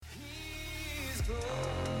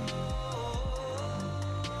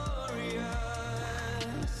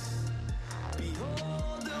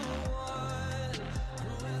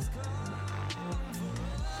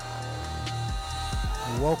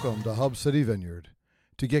Welcome to Hub City Vineyard.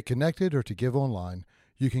 To get connected or to give online,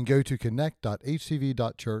 you can go to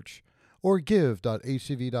connect.hcv.church or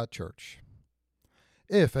give.hcv.church.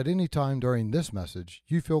 If at any time during this message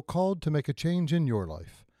you feel called to make a change in your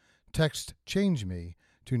life, text Change Me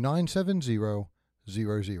to 97000.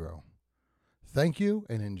 Thank you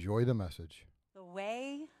and enjoy the message. The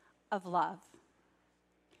way of love.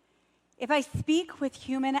 If I speak with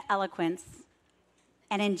human eloquence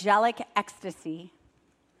and angelic ecstasy,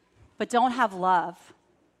 but don't have love,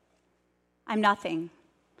 I'm nothing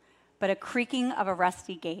but a creaking of a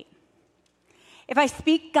rusty gate. If I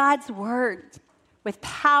speak God's word with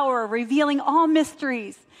power, revealing all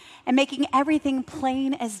mysteries and making everything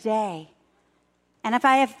plain as day, and if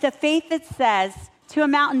I have the faith that says to a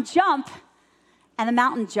mountain, jump, and the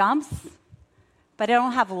mountain jumps, but I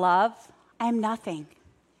don't have love, I am nothing.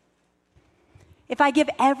 If I give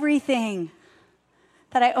everything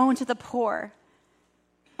that I own to the poor,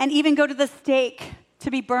 and even go to the stake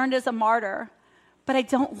to be burned as a martyr, but I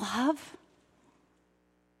don't love,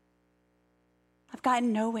 I've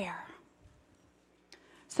gotten nowhere.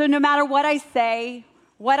 So no matter what I say,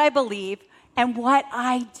 what I believe, and what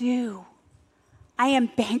I do, I am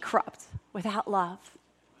bankrupt without love.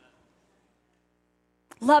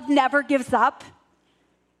 Love never gives up.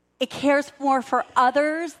 It cares more for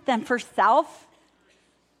others than for self.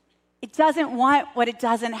 It doesn't want what it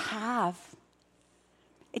doesn't have.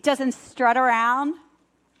 It doesn't strut around.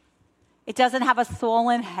 It doesn't have a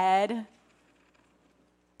swollen head.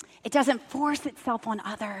 It doesn't force itself on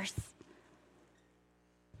others.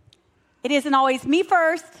 It isn't always me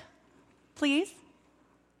first, please.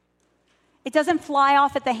 It doesn't fly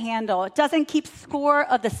off at the handle. It doesn't keep score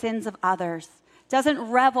of the sins of others. It doesn't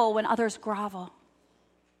revel when others grovel.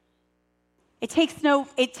 It takes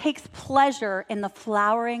pleasure in the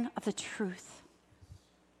flowering of the truth.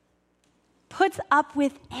 Puts up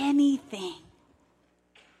with anything.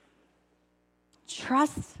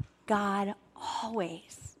 Trusts God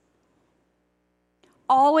always.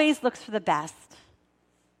 Always looks for the best.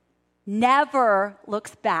 Never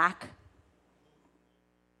looks back,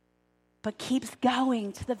 but keeps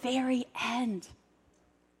going to the very end.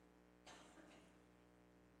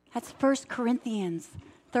 That's 1 Corinthians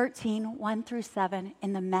 13, 1 through 7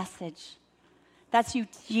 in the Message. That's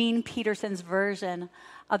Eugene Peterson's version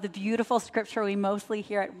of the beautiful scripture we mostly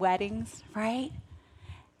hear at weddings, right?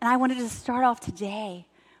 And I wanted to start off today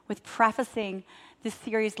with prefacing this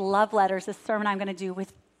series, Love Letters, this sermon I'm going to do,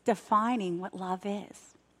 with defining what love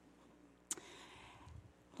is.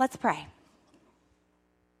 Let's pray.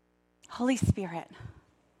 Holy Spirit,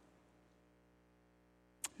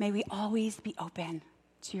 may we always be open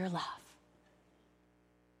to your love.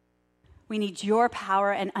 We need your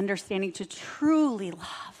power and understanding to truly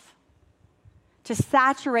love, to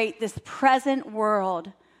saturate this present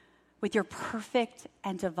world with your perfect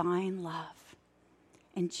and divine love.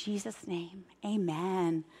 In Jesus' name,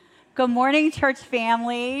 amen. Good morning, church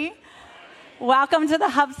family. Welcome to the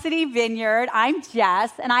Hub City Vineyard. I'm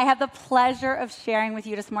Jess, and I have the pleasure of sharing with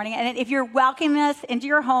you this morning. And if you're welcoming us into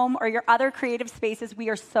your home or your other creative spaces, we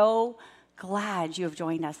are so glad you have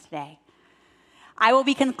joined us today. I will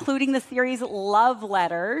be concluding the series Love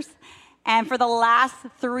Letters. And for the last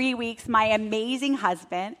 3 weeks, my amazing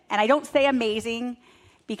husband, and I don't say amazing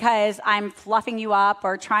because I'm fluffing you up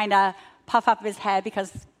or trying to puff up his head,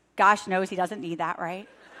 because gosh knows he doesn't need that, right?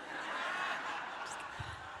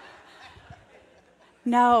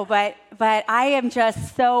 No, but I am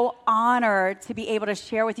just so honored to be able to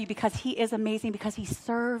share with you, because he is amazing, because he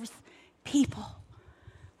serves people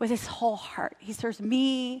with his whole heart. He serves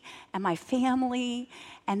me and my family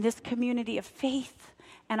and this community of faith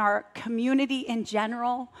and our community in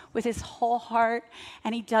general with his whole heart,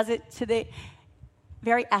 and he does it to the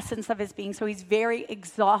very essence of his being. So he's very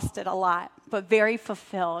exhausted a lot, but very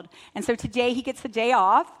fulfilled. And so today he gets the day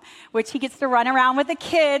off, which he gets to run around with the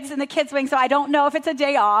kids in the kids' wing. So I don't know if it's a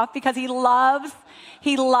day off, because he loves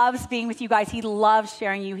being with you guys. He loves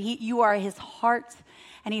sharing you. You are his heart,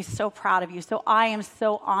 and he's so proud of you. So I am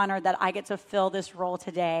so honored that I get to fill this role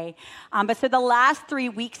today. But so the last 3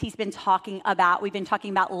 weeks we've been talking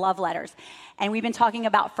about love letters. And we've been talking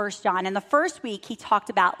about 1 John. And the first week he talked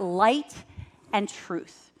about light and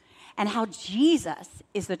truth, and how Jesus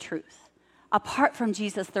is the truth. Apart from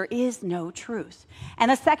Jesus, there is no truth. And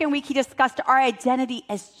the second week he discussed our identity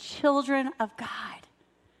as children of God.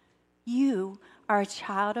 You are a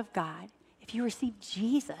child of God if you receive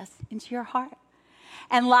Jesus into your heart.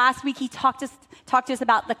 And last week he talked talk to us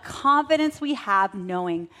about the confidence we have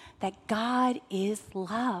knowing that God is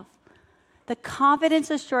love. The confidence,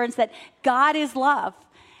 assurance that God is love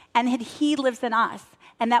and that he lives in us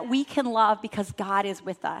and that we can love because God is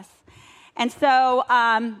with us. And so,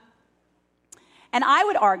 and I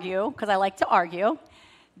would argue, because I like to argue,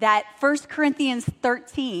 that 1 Corinthians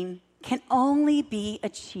 13 can only be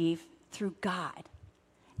achieved through God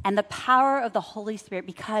and the power of the Holy Spirit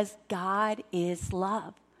because God is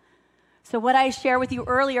love. So what I shared with you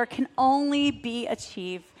earlier can only be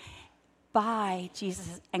achieved by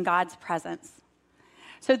Jesus and God's presence.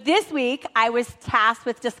 So this week, I was tasked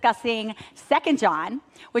with discussing 2 John,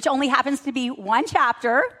 which only happens to be one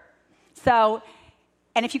chapter. So,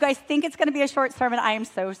 and if you guys think it's going to be a short sermon, I am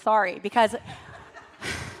so sorry, because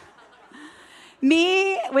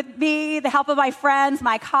the help of my friends,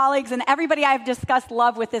 my colleagues, and everybody I've discussed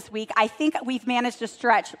love with this week, I think we've managed to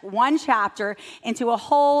stretch one chapter into a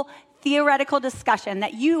whole theoretical discussion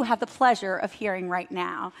that you have the pleasure of hearing right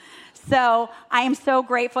now. So I am so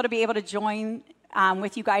grateful to be able to join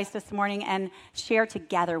with you guys this morning and share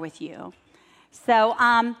together with you. So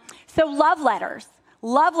love letters.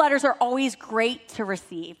 Love letters are always great to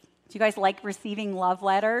receive. Do you guys like receiving love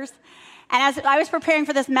letters? And as I was preparing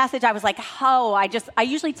for this message, I was like, I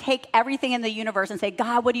usually take everything in the universe and say,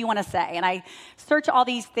 God, what do you want to say? And I search all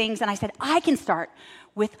these things, and I said, I can start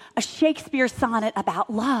with a Shakespeare sonnet about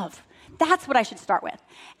love. That's what I should start with.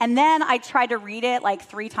 And then I tried to read it like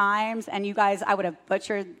 3 times, and you guys, I would have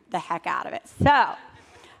butchered the heck out of it. So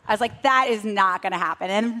I was like, that is not going to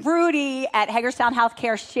happen. And Rudy at Hagerstown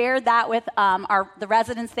Healthcare shared that with the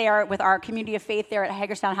residents there, with our community of faith there at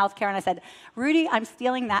Hagerstown Healthcare. And I said, Rudy, I'm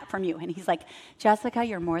stealing that from you. And he's like, Jessica,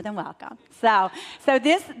 you're more than welcome. So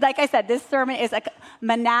this, like I said, this sermon is a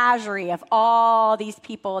menagerie of all these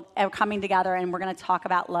people coming together, and we're going to talk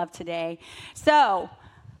about love today. So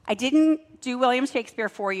I didn't do William Shakespeare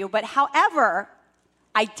for you, but however,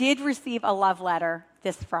 I did receive a love letter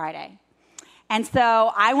this Friday. And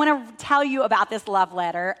so I want to tell you about this love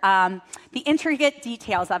letter, the intricate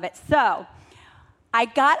details of it. So I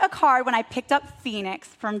got a card when I picked up Phoenix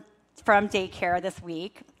from daycare this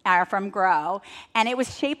week, from Grow, and it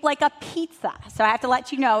was shaped like a pizza. So I have to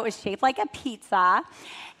let you know it was shaped like a pizza.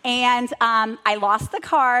 And I lost the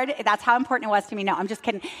card. That's how important it was to me. No, I'm just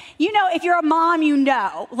kidding. You know, if you're a mom, you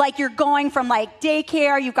know, like you're going from like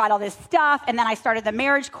daycare, you've got all this stuff, and then I started the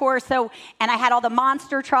marriage course. And I had all the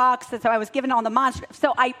monster trucks, and so I was given all the monster.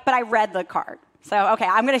 But I read the card. So okay,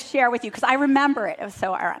 I'm going to share with you because I remember it. It was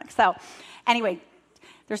so ironic. So anyway,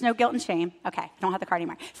 there's no guilt and shame. Okay, I don't have the card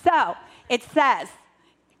anymore. So it says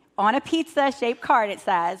on a pizza-shaped card, it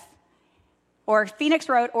says, or Phoenix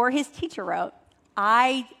wrote, or his teacher wrote,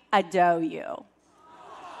 I adore you.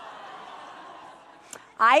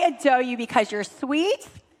 I adore you because you're sweet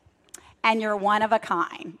and you're one of a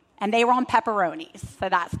kind. And they were on pepperonis, so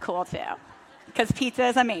that's cool too, because pizza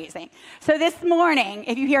is amazing. So this morning,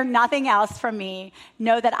 if you hear nothing else from me,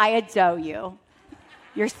 know that I adore you.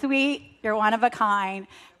 You're sweet, you're one of a kind,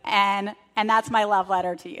 and that's my love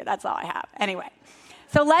letter to you. That's all I have. Anyway,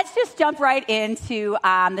 so let's just jump right into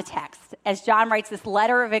the text as John writes this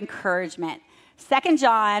letter of encouragement. 2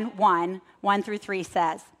 John 1 through 3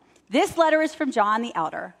 says, this letter is from John the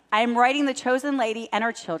elder. I am writing the chosen lady and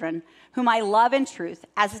her children, whom I love in truth,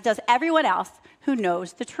 as does everyone else who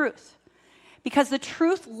knows the truth. Because the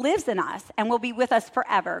truth lives in us and will be with us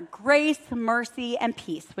forever. Grace, mercy, and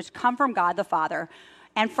peace, which come from God the Father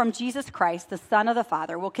and from Jesus Christ, the Son of the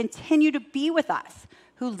Father, will continue to be with us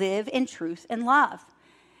who live in truth and love.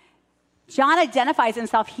 John identifies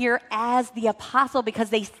himself here as the apostle because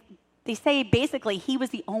they say basically he was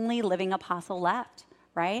the only living apostle left,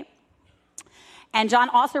 right? And John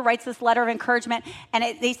also writes this letter of encouragement, and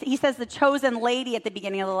he says the chosen lady at the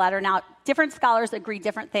beginning of the letter. Now, different scholars agree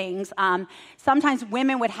different things. Sometimes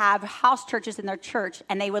women would have house churches in their church,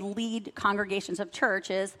 and they would lead congregations of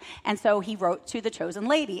churches, and so he wrote to the chosen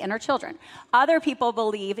lady and her children. Other people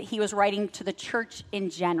believe he was writing to the church in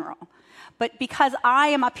general. But because I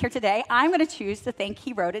am up here today, I'm going to choose to think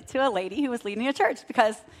he wrote it to a lady who was leading a church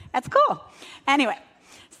because that's cool. Anyway,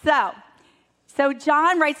 so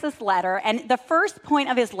John writes this letter, and the first point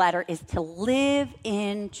of his letter is to live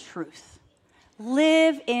in truth.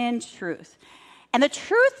 Live in truth. And the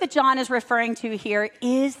truth that John is referring to here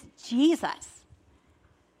is Jesus.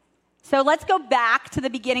 So let's go back to the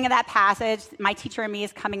beginning of that passage. My teacher and me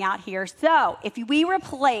is coming out here. So if we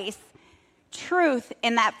replace truth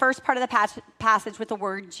in that first part of the passage with the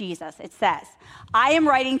word Jesus, it says, I am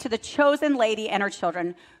writing to the chosen lady and her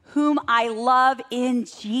children, whom I love in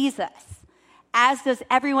Jesus, as does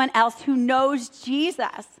everyone else who knows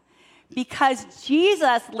Jesus. Because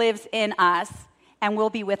Jesus lives in us and will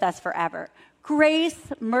be with us forever.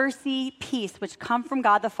 Grace, mercy, peace, which come from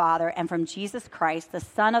God the Father and from Jesus Christ, the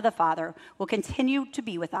Son of the Father, will continue to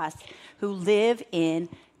be with us who live in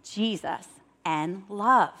Jesus and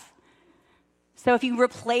love. So if you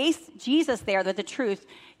replace Jesus there with the truth,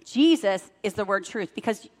 Jesus is the word truth,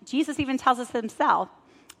 because Jesus even tells us himself,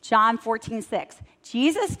 John 14:6.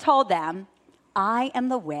 Jesus told them, I am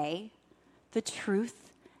the way, the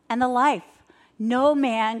truth, and the life. No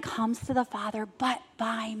man comes to the Father but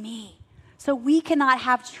by me. So we cannot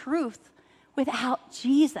have truth without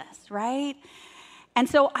Jesus, right? And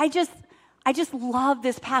so I just love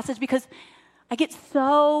this passage, because I get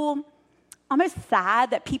so almost sad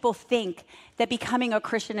that people think that becoming a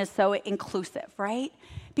Christian is so inclusive, right?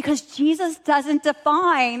 Because Jesus doesn't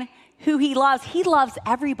define who he loves. He loves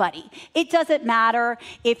everybody. It doesn't matter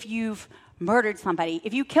if you've murdered somebody,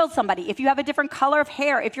 if you killed somebody, if you have a different color of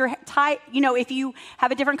hair, if you're if you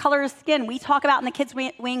have a different color of skin. We talk about in the kids'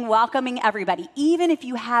 wing welcoming everybody, even if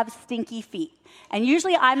you have stinky feet. And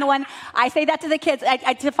usually I'm the one, I say that to the kids,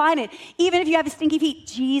 I define it. Even if you have stinky feet,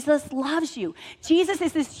 Jesus loves you. Jesus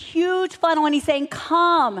is this huge funnel, and he's saying,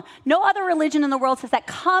 come. No other religion in the world says that.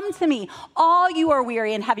 Come to me, all you are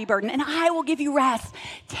weary and heavy burden, and I will give you rest.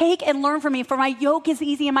 Take and learn from me, for my yoke is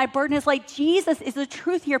easy and my burden is light. Jesus is the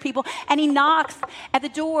truth here, people. And he knocks at the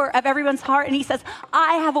door of everyone's heart, and he says,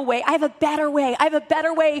 I have a way. I have a better way. I have a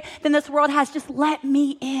better way than this world has. Just let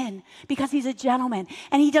me in, because he's a gentleman,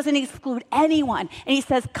 and he doesn't exclude anyone. And he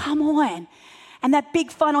says, come on. And that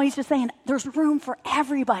big funnel, he's just saying, there's room for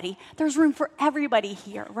everybody. There's room for everybody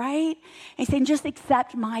here, right? And he's saying, just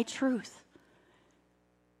accept my truth.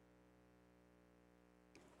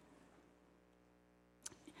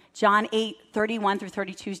 John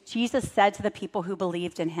 8:31-32, Jesus said to the people who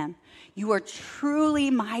believed in him, you are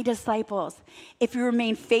truly my disciples if you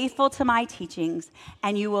remain faithful to my teachings,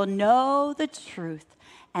 and you will know the truth,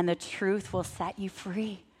 and the truth will set you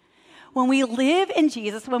free. When we live in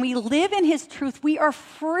Jesus, when we live in his truth, we are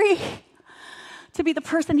free to be the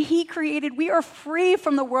person he created. We are free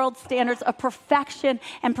from the world's standards of perfection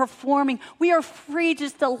and performing. We are free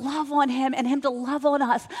just to love on him and him to love on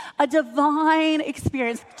us. A divine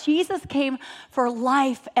experience. Jesus came for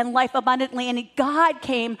life and life abundantly, and God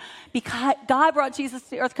came because God brought Jesus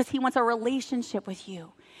to earth because he wants a relationship with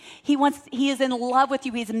you. He is in love with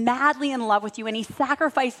you. He's madly in love with you, and he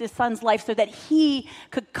sacrificed his son's life so that he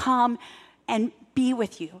could come and be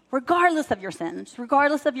with you, regardless of your sins,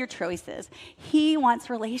 regardless of your choices. He wants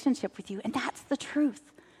relationship with you, and that's the truth.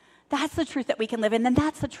 That's the truth that we can live in, and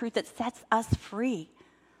that's the truth that sets us free.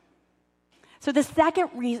 So the second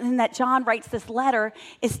reason that John writes this letter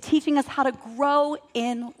is teaching us how to grow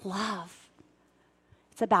in love.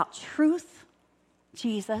 It's about truth,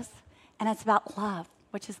 Jesus, and it's about love,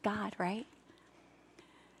 which is God, right?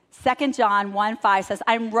 2 John 1:5 says,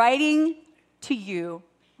 I am writing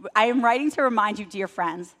to remind you, dear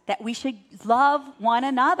friends, that we should love one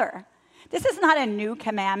another. This is not a new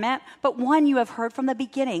commandment, but one you have heard from the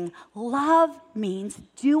beginning. Love means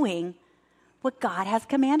doing what God has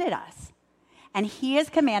commanded us. And he has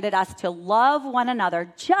commanded us to love one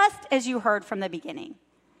another, just as you heard from the beginning.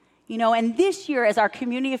 And this year, as our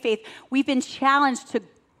community of faith, we've been challenged to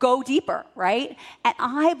go deeper, right? And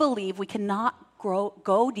I believe we cannot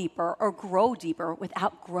go deeper or grow deeper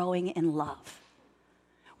without growing in love.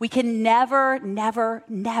 We can never, never,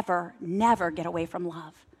 never, never get away from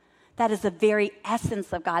love. That is the very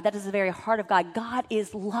essence of God. That is the very heart of God. God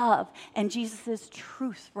is love, and Jesus is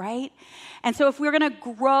truth, right? And so if we're going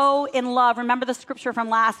to grow in love, remember the scripture from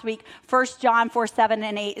last week, 1 John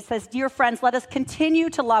 4:7-8. It says, dear friends, let us continue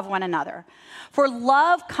to love one another. For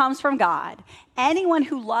love comes from God. Anyone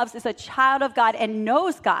who loves is a child of God and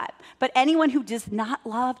knows God. But anyone who does not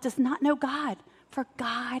love does not know God, for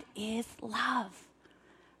God is love,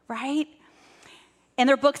 right? In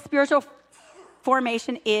their book, Spiritual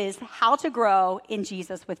Formation is How to Grow in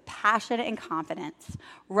Jesus with Passion and Confidence.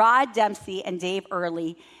 Rod Dempsey and Dave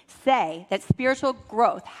Earley say that spiritual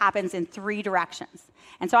growth happens in 3 directions.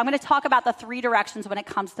 And so I'm going to talk about the 3 directions when it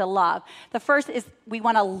comes to love. The first is we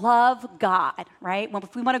want to love God, right? Well,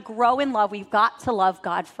 if we want to grow in love, we've got to love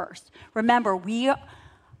God first. Remember, we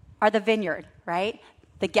are the vineyard, right?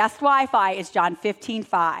 The guest Wi-Fi is John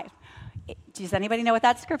 15:5. Does anybody know what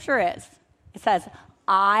that scripture is? It says,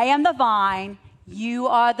 I am the vine, you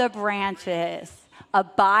are the branches.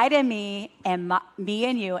 Abide in me and me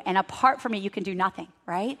in you, and apart from me, you can do nothing,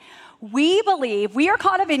 right? We believe we are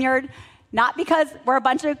called a vineyard, not because we're a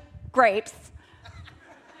bunch of grapes,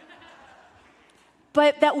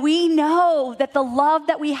 but that we know that the love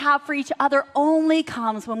that we have for each other only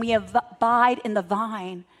comes when we abide in the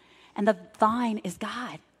vine, and the vine is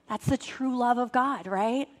God. That's the true love of God,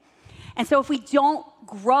 right? And so if we don't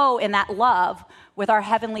grow in that love with our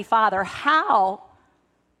Heavenly Father, how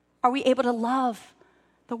are we able to love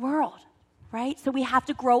the world, right? So we have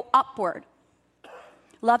to grow upward.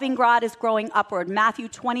 Loving God is growing upward. Matthew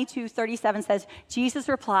 22:37 says, Jesus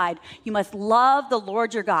replied, you must love the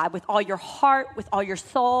Lord your God with all your heart, with all your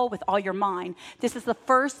soul, with all your mind. This is the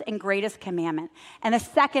first and greatest commandment. And the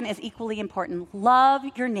second is equally important. Love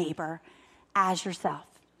your neighbor as yourself.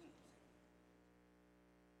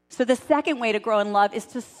 So the second way to grow in love is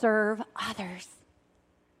to serve others.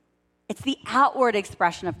 It's the outward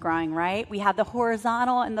expression of growing, right? We have the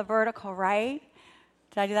horizontal and the vertical, right?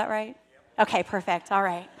 Did I do that right? Okay, perfect. All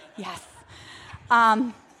right. Yes.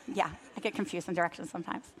 Yeah, I get confused in directions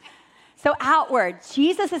sometimes. So outward,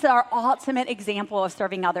 Jesus is our ultimate example of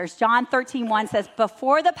serving others. John 13:1 says,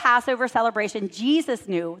 before the Passover celebration, Jesus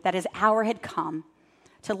knew that his hour had come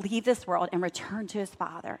to leave this world and return to his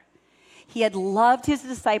Father. He had loved his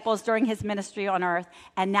disciples during his ministry on earth,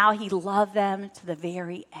 and now he loved them to the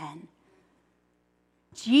very end.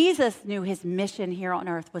 Jesus knew his mission here on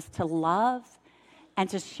earth was to love and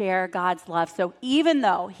to share God's love. So even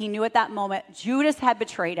though he knew at that moment Judas had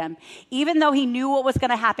betrayed him, even though he knew what was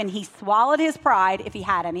going to happen, he swallowed his pride, if he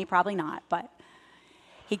had any, probably not, but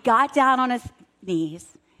he got down on his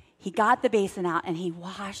knees, he got the basin out, and he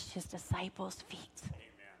washed his disciples' feet.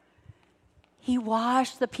 He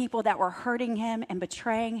washed the people that were hurting him and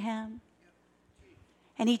betraying him.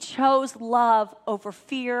 And he chose love over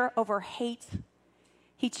fear, over hate.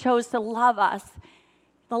 He chose to love us.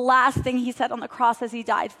 The last thing he said on the cross as he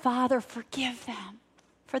died, Father, forgive them,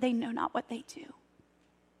 for they know not what they do.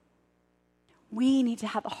 We need to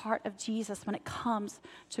have the heart of Jesus when it comes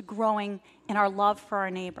to growing in our love for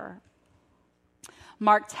our neighbor.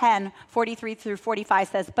 Mark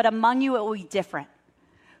 10:43-45 says, but among you it will be different.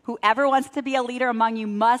 Whoever wants to be a leader among you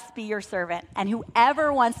must be your servant, and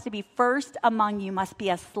whoever wants to be first among you must be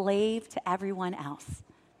a slave to everyone else.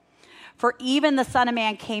 For even the Son of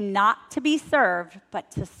Man came not to be served, but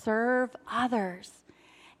to serve others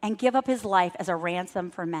and give up his life as a ransom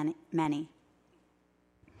for many.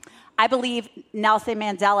 I believe Nelson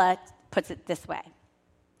Mandela puts it this way.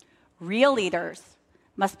 Real leaders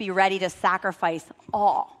must be ready to sacrifice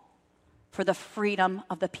all for the freedom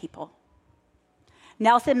of the people.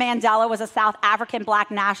 Nelson Mandela was a South African black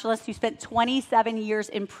nationalist who spent 27 years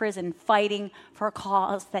in prison fighting for a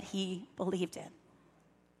cause that he believed in.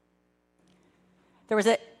 There was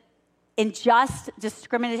an unjust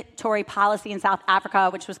discriminatory policy in South Africa,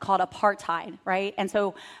 which was called apartheid, right? And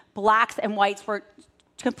so blacks and whites were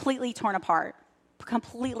completely torn apart,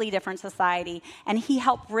 completely different society. And he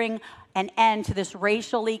helped bring an end to this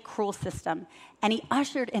racially cruel system. And he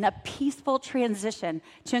ushered in a peaceful transition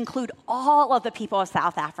to include all of the people of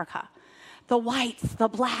South Africa. The whites, the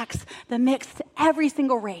blacks, the mixed, every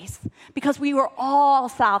single race. Because we were all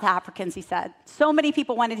South Africans, he said. So many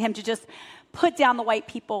people wanted him to just put down the white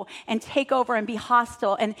people and take over and be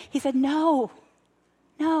hostile. And he said, no,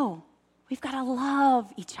 we've got to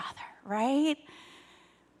love each other, right?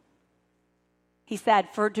 He said,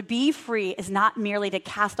 for to be free is not merely to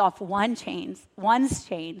cast off one's chains,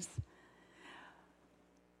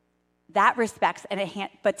 that respects and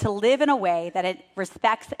but to live in a way that it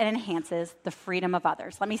respects and enhances the freedom of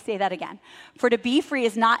others. Let me say that again. For to be free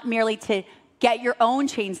is not merely to get your own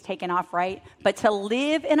chains taken off, right? But to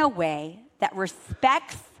live in a way that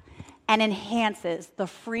respects and enhances the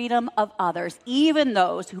freedom of others, even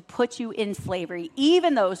those who put you in slavery,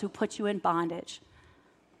 even those who put you in bondage.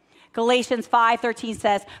 Galatians 5:13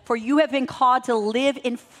 says, for you have been called to live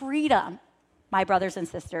in freedom, my brothers and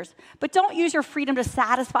sisters. But don't use your freedom to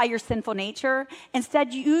satisfy your sinful nature.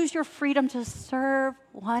 Instead, use your freedom to serve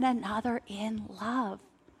one another in love.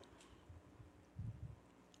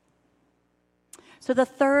 So the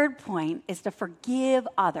third point is to forgive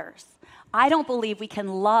others. I don't believe we can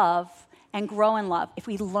love and grow in love if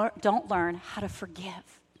we don't learn how to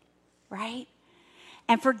forgive, right?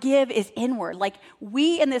 And forgive is inward. Like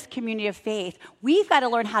we in this community of faith, we've got to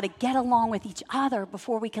learn how to get along with each other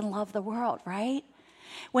before we can love the world, right?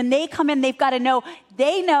 When they come in, they've got to know,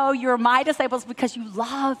 they know you're my disciples because you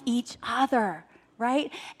love each other,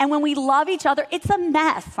 right? And when we love each other, it's a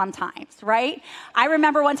mess sometimes, right? I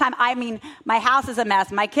remember one time, my house is a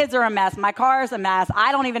mess, my kids are a mess, my car is a mess,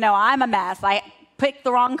 I don't even know I'm a mess, I picked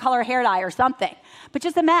the wrong color hair dye or something, but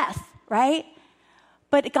just a mess, right?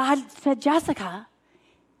 But God said, Jessica,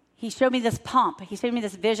 he showed me this pump. He showed me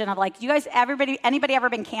this vision of like, anybody ever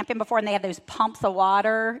been camping before and they have those pumps of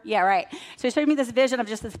water? Yeah, right. So he showed me this vision of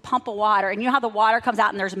just this pump of water. And you know how the water comes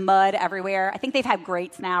out and there's mud everywhere? I think they've had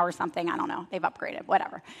grates now or something. I don't know. They've upgraded,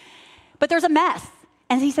 whatever. But there's a mess.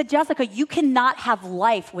 And he said, Jessica, you cannot have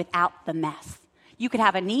life without the mess. You could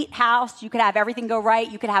have a neat house. You could have everything go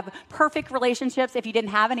right. You could have perfect relationships if you didn't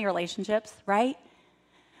have any relationships, right?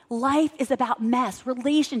 Life is about mess,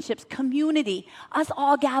 relationships, community. Us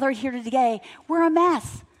all gathered here today, we're a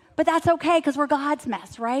mess. But that's okay because we're God's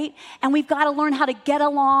mess, right? And we've got to learn how to get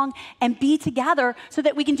along and be together so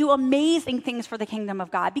that we can do amazing things for the kingdom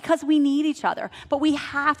of God because we need each other. But we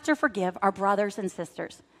have to forgive our brothers and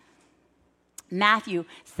sisters. Matthew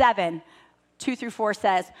 7:2-4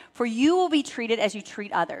 says, "For you will be treated as you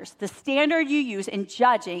treat others. The standard you use in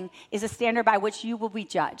judging is a standard by which you will be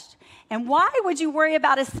judged. And why would you worry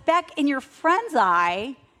about a speck in your friend's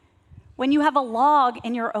eye when you have a log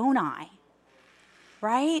in your own eye?"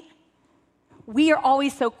 Right? We are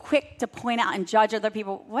always so quick to point out and judge other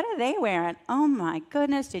people. What are they wearing? Oh my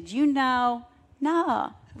goodness, did you know?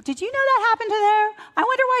 No. Did you know that happened to her? I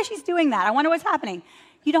wonder why she's doing that. I wonder what's happening.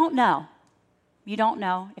 You don't know. You don't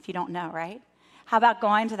know if you don't know, right? How about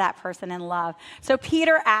going to that person in love? So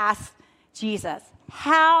Peter asks Jesus,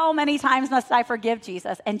 how many times must I forgive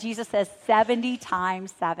Jesus? And Jesus says 70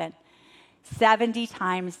 times 7. 70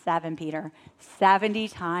 times 7, Peter. 70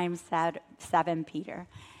 times 7, Peter.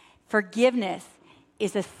 Forgiveness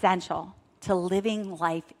is essential to living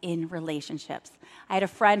life in relationships. I had a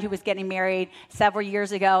friend who was getting married several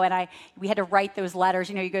years ago, and we had to write those letters.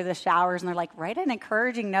 You know, you go to the showers, and they're like, write an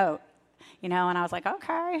encouraging note. You know, and I was like,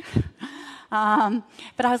 okay.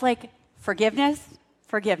 But I was like, forgiveness,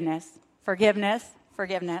 forgiveness, forgiveness,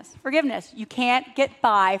 forgiveness, forgiveness. You can't get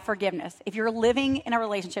by forgiveness. If you're living in a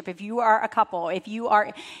relationship, if you are a couple, if you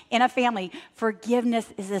are in a family,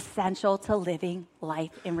 forgiveness is essential to living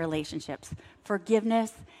life in relationships.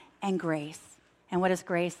 Forgiveness and grace. And what is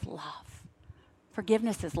grace? Love.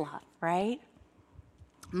 Forgiveness is love, right?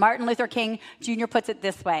 Martin Luther King Jr. puts it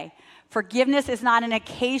this way: forgiveness is not an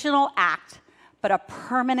occasional act, but a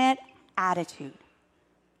permanent attitude.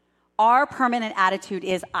 Our permanent attitude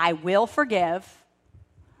is, I will forgive,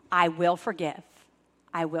 I will forgive,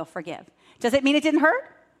 I will forgive. Does it mean it didn't hurt?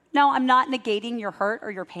 No, I'm not negating your hurt or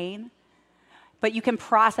your pain. But you can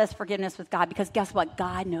process forgiveness with God because guess what?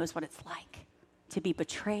 God knows what it's like to be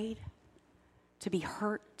betrayed, to be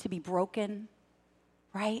hurt, to be broken,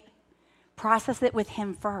 right? Process it with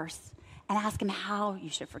him first and ask him how you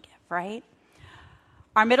should forgive, right?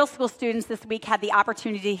 Our middle school students this week had the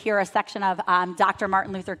opportunity to hear a section of Dr.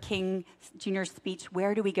 Martin Luther King Jr.'s speech,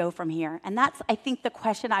 Where do we go from here? And that's, I think, the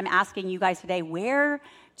question I'm asking you guys today. Where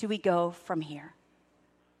do we go from here,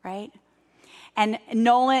 right? And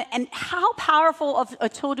Nolan, and how powerful of a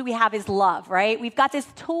tool do we have is love, right? We've got this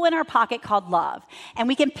tool in our pocket called love, and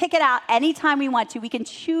we can pick it out anytime we want to. We can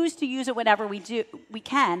choose to use it whenever we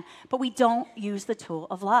can, but we don't use the tool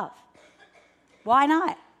of love. Why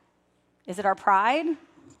not? Is it our pride?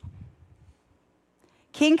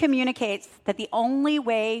 King communicates that the only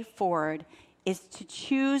way forward is to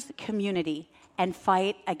choose community and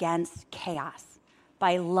fight against chaos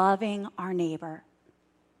by loving our neighbor.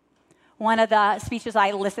 One of the speeches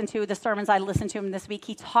I listened to, the sermons I listened to him this week,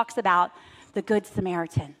 he talks about the Good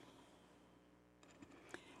Samaritan.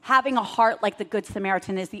 Having a heart like the Good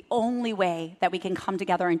Samaritan is the only way that we can come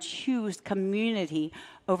together and choose community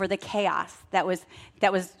over the chaos that was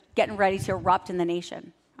getting ready to erupt in the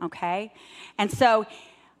nation, okay? And so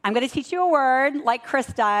I'm going to teach you a word like Chris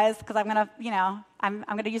does, because I'm going to, I'm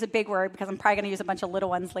going to use a big word because I'm probably going to use a bunch of little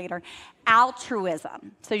ones later.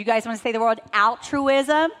 Altruism. So you guys want to say the word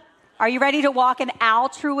altruism? Are you ready to walk in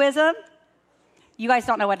altruism? You guys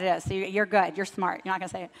don't know what it is, so you're good. You're smart. You're not going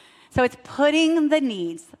to say it. So it's putting the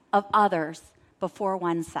needs of others before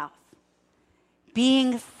oneself.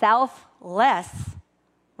 Being selfless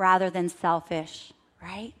rather than selfish,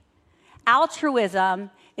 right? Altruism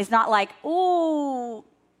is not like, oh,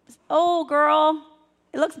 girl,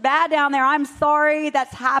 it looks bad down there. I'm sorry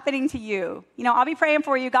that's happening to you. I'll be praying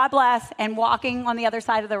for you. God bless. And walking on the other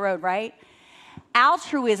side of the road, right?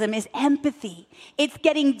 Altruism is empathy. It's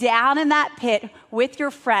getting down in that pit with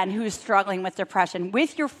your friend who's struggling with depression,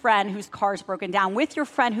 with your friend whose car's broken down, with your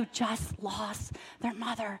friend who just lost their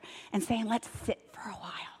mother, and saying, let's sit for a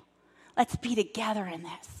while. Let's be together in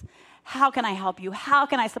this. How can I help you? How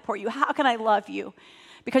can I support you? How can I love you?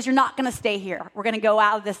 Because you're not going to stay here. We're going to go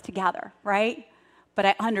out of this together, right? But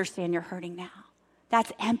I understand you're hurting now.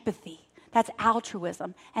 That's empathy. That's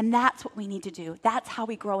altruism. And that's what we need to do. That's how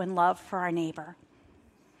we grow in love for our neighbor.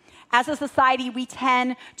 As a society, we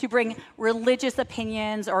tend to bring religious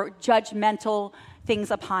opinions or judgmental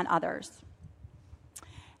things upon others.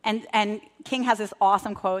 And King has this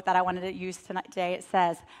awesome quote that I wanted to use today. It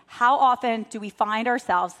says, how often do we find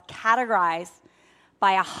ourselves categorized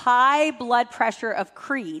by a high blood pressure of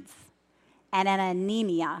creeds and an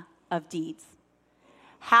anemia of deeds.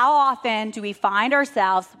 How often do we find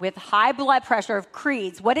ourselves with high blood pressure of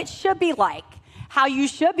creeds, what it should be like, how you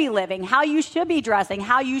should be living, how you should be dressing,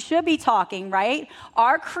 how you should be talking, right?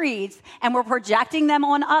 Our creeds, and we're projecting them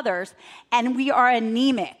on others, and we are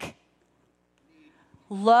anemic,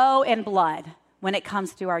 low in blood when it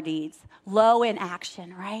comes to our deeds, low in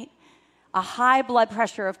action, right? A high blood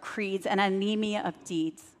pressure of creeds and anemia of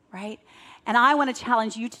deeds, right? And I want to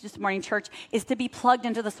challenge you to this morning, church, is to be plugged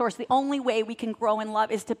into the source. The only way we can grow in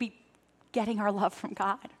love is to be getting our love from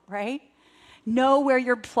God, right? Know where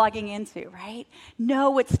you're plugging into, right? Know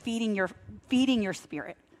what's feeding your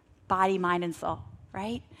spirit, body, mind, and soul,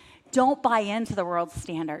 right? Don't buy into the world's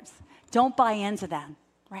standards. Don't buy into them,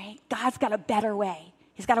 right? God's got a better way.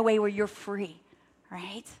 He's got a way where you're free,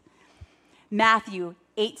 right? Matthew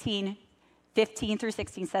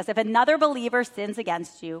 18:15-16 says, if another believer sins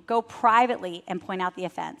against you, go privately and point out the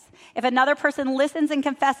offense. If another person listens and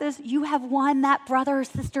confesses, you have won that brother or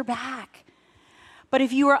sister back. But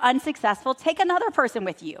if you are unsuccessful, take another person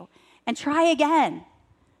with you and try again.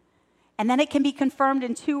 And then it can be confirmed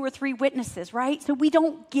in 2 or 3 witnesses, right? So we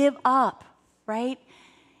don't give up, right?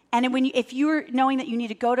 And if you're knowing that you need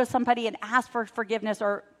to go to somebody and ask for forgiveness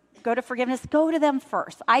or go to them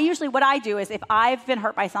first. What I do is if I've been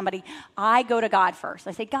hurt by somebody, I go to God first.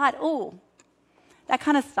 I say, God, that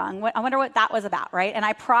kind of stung. I wonder what that was about, right? And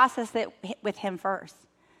I process it with him first.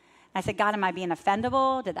 And I said, God, am I being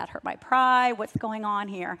offendable? Did that hurt my pride? What's going on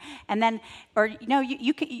here? And then,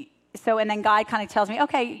 and then God kind of tells me,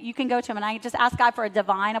 okay, you can go to him. And I just ask God for a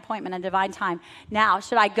divine appointment, a divine time. Now,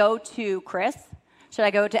 should I go to Chris? Should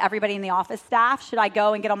I go to everybody in the office staff? Should I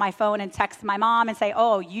go and get on my phone and text my mom and say,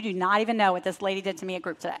 oh, you do not even know what this lady did to me at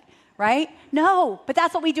group today, right? No, but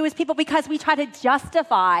that's what we do as people because we try to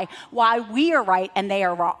justify why we are right and they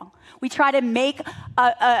are wrong. We try to make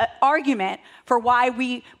an argument for why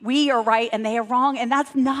we are right and they are wrong, and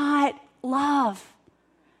that's not love.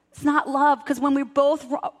 It's not love because when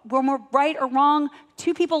we're right or wrong,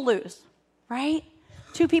 2 people lose, right?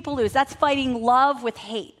 2 people lose. That's fighting love with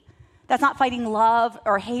hate. That's not fighting love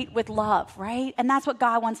or hate with love, right? And that's what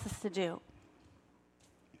God wants us to do.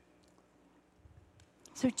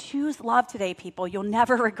 So choose love today, people. You'll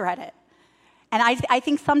never regret it. And I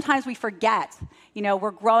think sometimes we forget,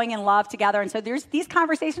 we're growing in love together. And so these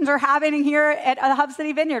conversations are happening here at Hub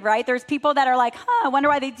City Vineyard, right? There's people that are like, I wonder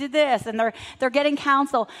why they did this. And they're getting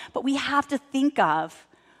counsel. But we have to think of,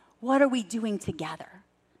 what are we doing together?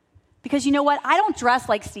 Because you know what? I don't dress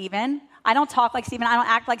like Stephen. I don't talk like Stephen. I don't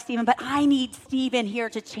act like Stephen. But I need Stephen here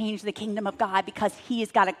to change the kingdom of God because he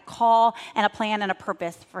has got a call and a plan and a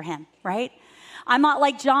purpose for him, right? I'm not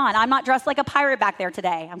like John. I'm not dressed like a pirate back there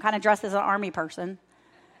today. I'm kind of dressed as an army person.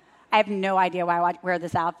 I have no idea why I wear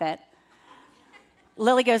this outfit.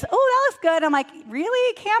 Lily goes, that looks good. I'm like,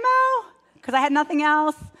 really, camo? Because I had nothing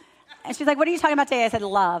else. And she's like, what are you talking about today? I said,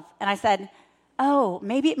 love. And I said,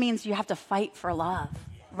 maybe it means you have to fight for love,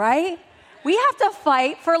 right? We have to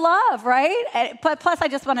fight for love, right? But plus, I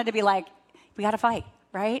just wanted to be like, we got to fight,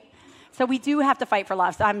 right? So we do have to fight for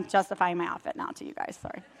love. So I'm justifying my outfit now to you guys.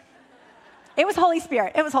 Sorry. It was Holy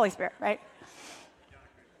Spirit. It was Holy Spirit, right?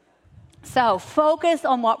 So focus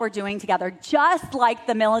on what we're doing together. Just like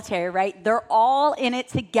the military, right? They're all in it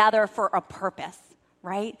together for a purpose,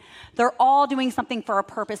 right? They're all doing something for a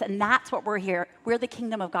purpose, and that's what we're here. We're the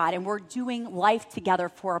kingdom of God, and we're doing life together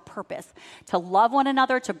for a purpose. To love one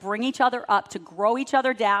another, to bring each other up, to grow each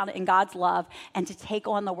other down in God's love, and to take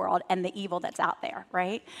on the world and the evil that's out there,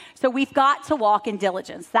 right? So we've got to walk in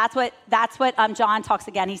diligence. That's what John talks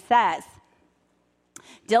again. He says,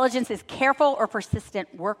 diligence is careful or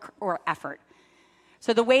persistent work or effort.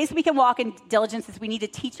 So the ways we can walk in diligence is we need to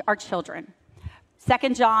teach our children.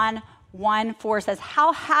 2 John 1:4 says,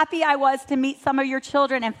 how happy I was to meet some of your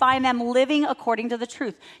children and find them living according to the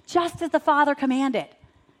truth, just as the Father commanded,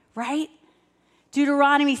 right?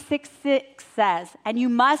 Deuteronomy 6:6 says, and you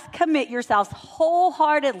must commit yourselves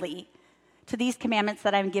wholeheartedly to these commandments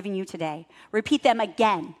that I'm giving you today. Repeat them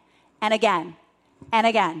again and again and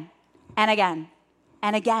again and again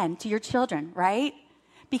and again to your children, right?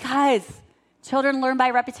 Because children learn by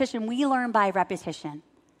repetition. We learn by repetition.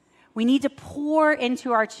 We need to pour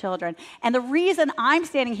into our children. And the reason I'm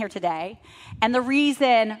standing here today, and the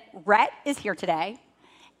reason Rhett is here today,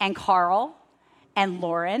 and Carl, and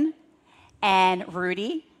Lauren, and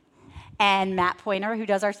Rudy, and Matt Pointer, who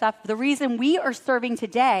does our stuff, the reason we are serving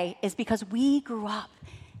today is because we grew up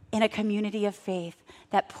in a community of faith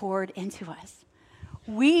that poured into us.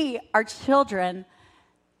 We are children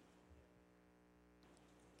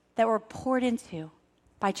that were poured into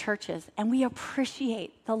by churches, and we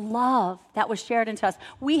appreciate the love that was shared into us.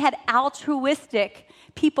 We had altruistic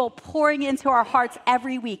people pouring into our hearts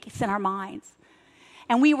every week. It's in our minds.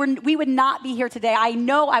 And we would not be here today. I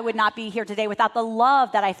know I would not be here today without the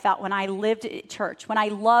love that I felt when I lived at church, when I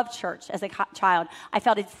loved church as a child. I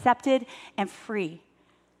felt accepted and free.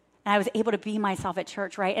 And I was able to be myself at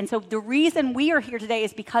church, right? And so the reason we are here today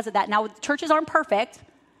is because of that. Now, churches aren't perfect.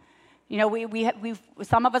 You know, we've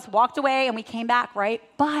some of us walked away and we came back, right?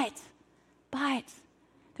 But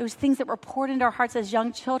those things that were poured into our hearts as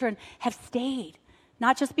young children have stayed,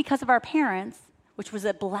 not just because of our parents, which was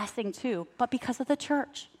a blessing too, but because of the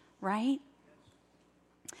church, right?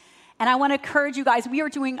 And I want to encourage you guys, we are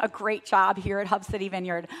doing a great job here at Hub City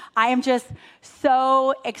Vineyard. I am just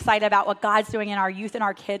so excited about what God's doing in our youth and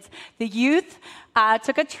our kids. The youth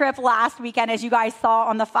took a trip last weekend, as you guys saw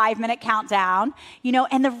on the 5-minute countdown, you know,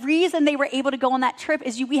 and the reason they were able to go on that trip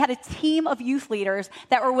is we had a team of youth leaders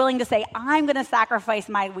that were willing to say, I'm going to sacrifice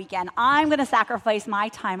my weekend. I'm going to sacrifice my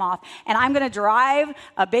time off, and I'm going to drive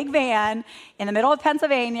a big van in the middle of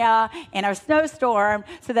Pennsylvania in a snowstorm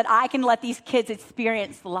so that I can let these kids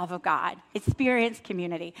experience the love of God, experience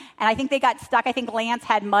community. And I think they got stuck. I think Lance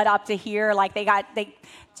had mud up to here. Like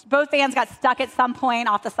both vans got stuck at some point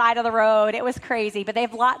off the side of the road. It was crazy, but they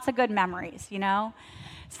have lots of good memories, you know?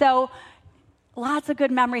 So lots of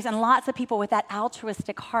good memories and lots of people with that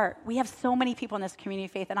altruistic heart. We have so many people in this community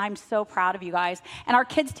of faith, and I'm so proud of you guys. And our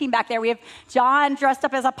kids team back there, we have John dressed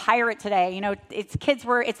up as a pirate today. You know, it's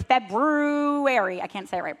February, I can't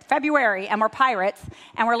say it right, February, and we're pirates,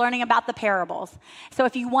 and we're learning about the parables. So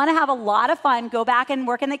if you want to have a lot of fun, go back and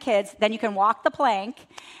work in the kids, then you can walk the plank,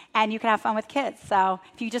 and you can have fun with kids. So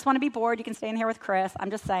if you just want to be bored, you can stay in here with Chris.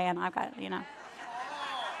 I'm just saying, I've got, you know.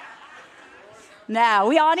 No,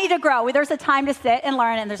 we all need to grow. There's a time to sit and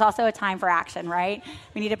learn, and there's also a time for action, right?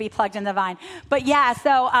 We need to be plugged in the vine. But yeah,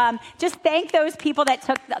 so just thank those people that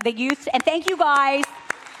took the youth, and thank you guys.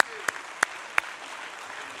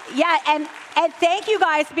 Yeah, and thank you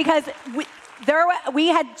guys, because we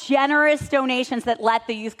had generous donations that let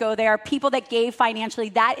the youth go there, people that gave financially.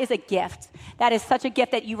 That is a gift. That is such a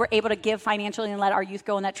gift that you were able to give financially and let our youth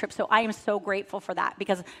go on that trip. So I am so grateful for that,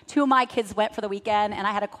 because 2 of my kids went for the weekend, and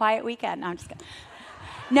I had a quiet weekend. No, I'm just kidding.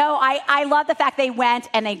 No, I love the fact they went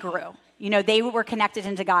and they grew. You know, they were connected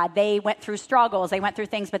into God. They went through struggles. They went through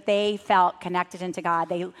things, but they felt connected into God.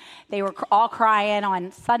 They were all crying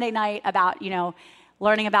on Sunday night about, you know,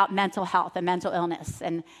 learning about mental health and mental illness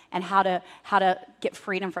and how to get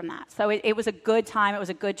freedom from that. So it was a good time. It was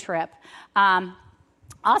a good trip.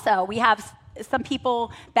 Also, we have some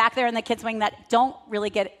people back there in the kids' wing that don't really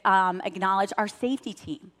get acknowledged. Our safety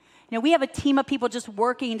team. You know, we have a team of people just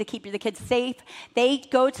working to keep the kids safe. They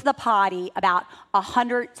go to the potty about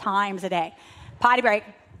 100 times a day. Potty break,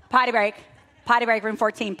 room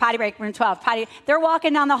 14, potty break, room 12, potty. They're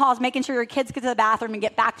walking down the halls, making sure your kids get to the bathroom and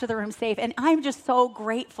get back to the room safe. And I'm just so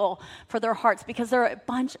grateful for their hearts, because they're a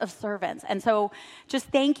bunch of servants. And so just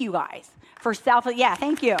thank you guys for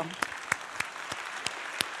thank you.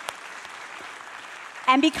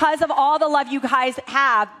 And because of all the love you guys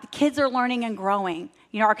have, the kids are learning and growing.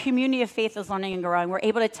 You know, our community of faith is learning and growing. We're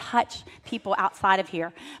able to touch people outside of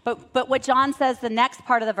here. But what John says, the next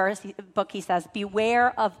part of the book, he says, be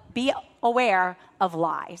aware of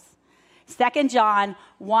lies. 2 John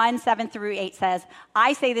 1:7-8 says,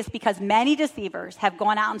 I say this because many deceivers have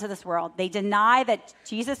gone out into this world. They deny that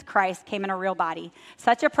Jesus Christ came in a real body.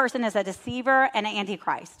 Such a person is a deceiver and an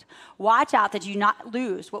antichrist. Watch out that you not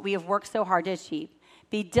lose what we have worked so hard to achieve.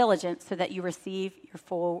 Be diligent so that you receive your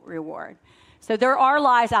full reward. So there are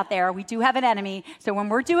lies out there. We do have an enemy. So when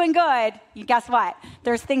we're doing good, guess what?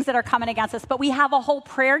 There's things that are coming against us. But we have a whole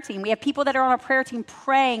prayer team. We have people that are on a prayer team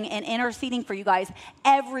praying and interceding for you guys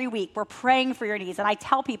every week. We're praying for your needs. And I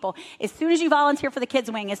tell people, as soon as you volunteer for the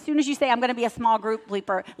kids' wing, as soon as you say, I'm going to be a small group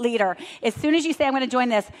leader, as soon as you say, I'm going to join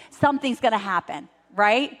this, something's going to happen,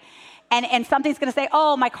 right? And something's going to say,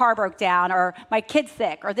 oh, my car broke down, or my kid's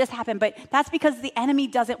sick, or this happened. But that's because the enemy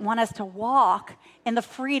doesn't want us to walk in the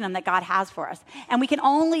freedom that God has for us. And we can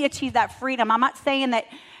only achieve that freedom. I'm not saying that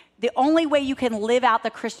the only way you can live out the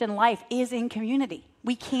Christian life is in community.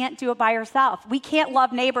 We can't do it by yourself. We can't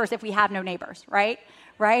love neighbors if we have no neighbors, right?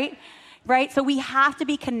 Right? So we have to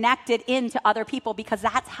be connected into other people, because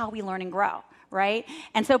that's how we learn and grow, right?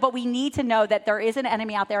 And so, but we need to know that there is an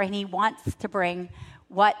enemy out there, and he wants to bring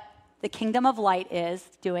what the kingdom of light is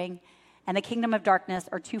doing, and the kingdom of darkness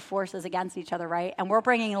are two forces against each other, right? And we're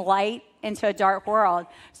bringing light into a dark world,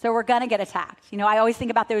 so we're going to get attacked. You know, I always think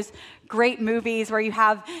about those great movies where you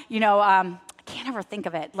have, you know, I can't ever think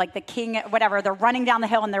of it, like the king, whatever, they're running down the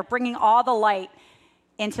hill, and they're bringing all the light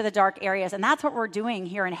into the dark areas. And that's what we're doing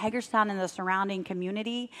here in Hagerstown and the surrounding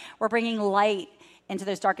community. We're bringing light into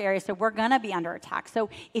those dark areas. So we're going to be under attack. So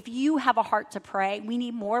if you have a heart to pray, we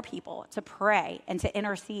need more people to pray and to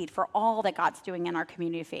intercede for all that God's doing in our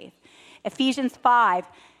community of faith. Ephesians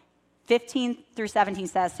 5:15-17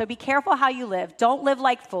 says, so be careful how you live. Don't live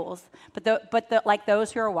like fools, but like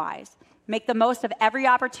those who are wise. Make the most of every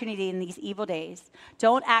opportunity in these evil days.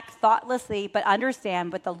 Don't act thoughtlessly, but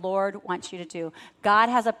understand what the Lord wants you to do. God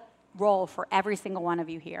has a role for every single one of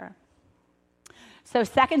you here. So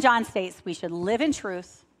 2 John states we should live in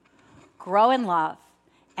truth, grow in love,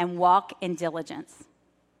 and walk in diligence.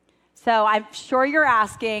 So I'm sure you're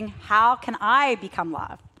asking, how can I become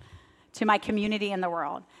love to my community and the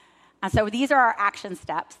world? And so these are our action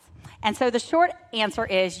steps. And so the short answer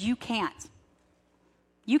is you can't.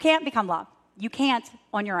 You can't become love. You can't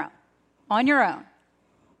on your own. On your own.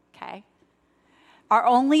 Okay? Our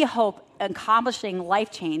only hope in accomplishing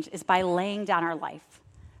life change is by laying down our life,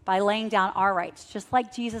 by laying down our rights, just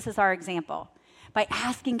like Jesus is our example, by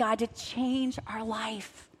asking God to change our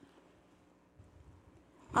life.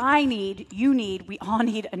 We all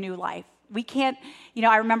need a new life. We can't,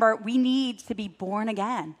 I remember we need to be born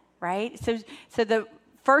again, right? So the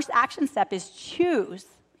first action step is choose.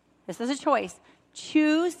 This is a choice.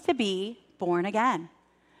 Choose to be born again.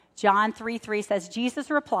 John 3:3 says, Jesus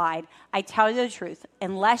replied, I tell you the truth,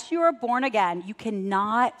 unless you are born again, you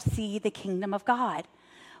cannot see the kingdom of God.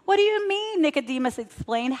 What do you mean? Nicodemus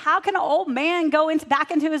explained. How can an old man go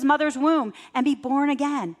back into his mother's womb and be born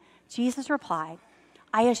again? Jesus replied,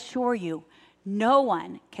 I assure you, no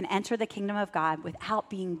one can enter the kingdom of God without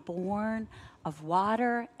being born of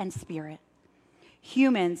water and spirit.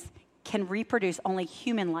 Humans can reproduce only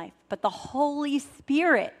human life, but the Holy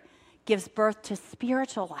Spirit gives birth to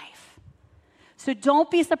spiritual life. So don't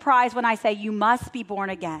be surprised when I say you must be born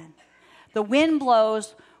again. The wind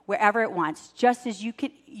blows wherever it wants, just as you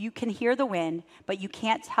can hear the wind, but you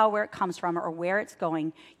can't tell where it comes from or where it's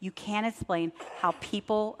going. You can't explain how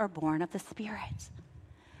people are born of the Spirit.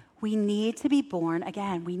 We need to be born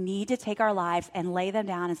again. We need to take our lives and lay them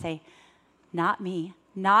down and say, not me,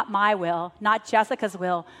 not my will, not Jessica's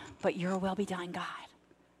will, but your will be done, God,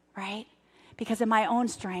 right? Because in my own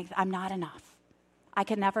strength, I'm not enough. I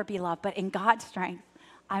can never be loved, but in God's strength,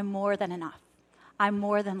 I'm more than enough. I'm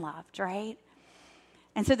more than loved, right?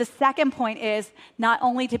 And so the second point is not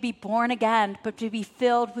only to be born again, but to be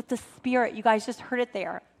filled with the Spirit. You guys just heard it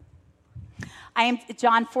there.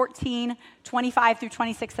 John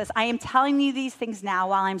 14:25-26 says, I am telling you these things now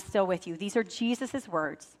while I'm still with you. These are Jesus'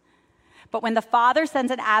 words. But when the Father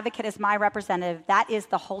sends an advocate as my representative, that is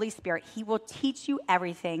the Holy Spirit, he will teach you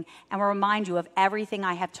everything and will remind you of everything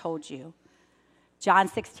I have told you. John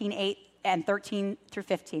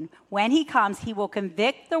 16:8-13-15. When he comes, he will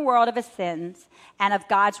convict the world of its sins and of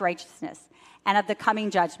God's righteousness and of the coming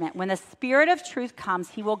judgment. When the Spirit of truth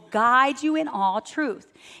comes, he will guide you in all truth.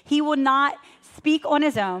 He will not speak on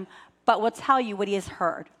his own, but will tell you what he has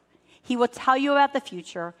heard. He will tell you about the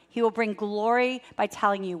future. He will bring glory by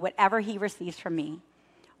telling you whatever he receives from me.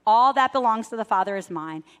 All that belongs to the Father is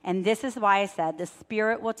mine, and this is why I said the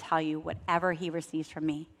Spirit will tell you whatever he receives from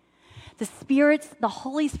me. The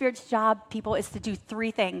Holy Spirit's job, people, is to do three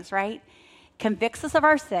things, right? Convicts us of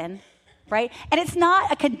our sin, right? And it's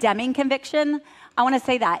not a condemning conviction. I want to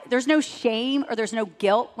say that. There's no shame or there's no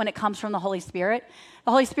guilt when it comes from the Holy Spirit.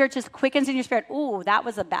 The Holy Spirit just quickens in your spirit. Ooh, that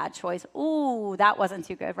was a bad choice. Ooh, that wasn't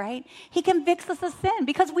too good, right? He convicts us of sin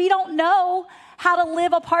because we don't know how to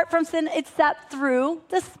live apart from sin except through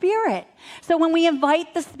the Spirit. So when we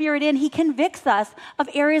invite the Spirit in, he convicts us of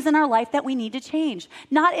areas in our life that we need to change.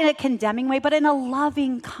 Not in a condemning way, but in a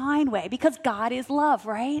loving, kind way, because God is love,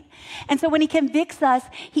 right? And so when he convicts us,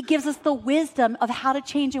 he gives us the wisdom of how to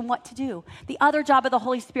change and what to do. The other job of the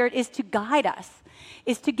Holy Spirit is to guide us,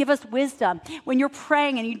 is to give us wisdom. When you're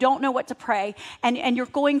praying and you don't know what to pray and you're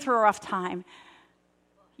going through a rough time,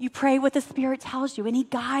 you pray what the Spirit tells you, and he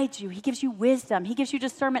guides you. He gives you wisdom. He gives you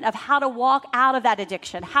discernment of how to walk out of that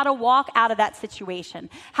addiction, how to walk out of that situation,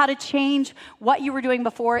 how to change what you were doing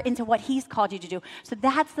before into what he's called you to do. So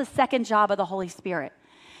that's the second job of the Holy Spirit.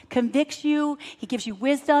 Convicts you, he gives you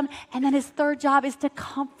wisdom, and then his third job is to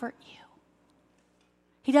comfort you.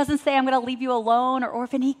 He doesn't say, I'm going to leave you alone or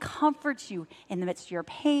orphan. He comforts you in the midst of your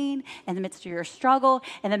pain, in the midst of your struggle,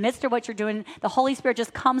 in the midst of what you're doing. The Holy Spirit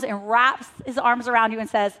just comes and wraps his arms around you and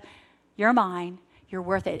says, you're mine. You're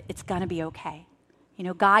worth it. It's going to be okay. You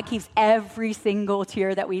know, God keeps every single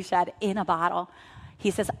tear that we shed in a bottle.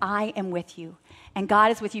 He says, I am with you. And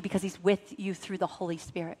God is with you because he's with you through the Holy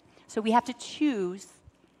Spirit. So we have to choose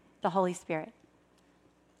the Holy Spirit.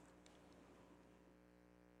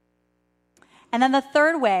 And then the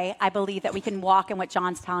third way I believe that we can walk in what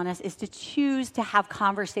John's telling us is to choose to have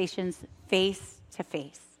conversations face to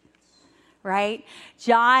face, right?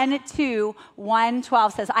 John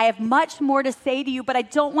 2:1-12 says, I have much more to say to you, but I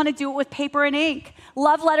don't want to do it with paper and ink.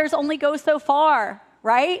 Love letters only go so far,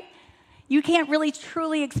 right? You can't really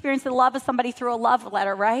truly experience the love of somebody through a love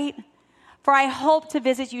letter, right? For I hope to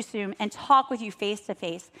visit you soon and talk with you face to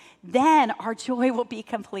face. Then our joy will be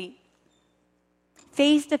complete.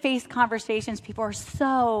 Face-to-face conversations, people, are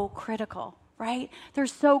so critical, right? They're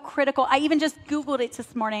so critical. I even just Googled it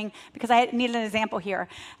this morning because I needed an example here.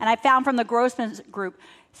 And I found from the Grossman Group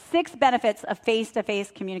 6 benefits of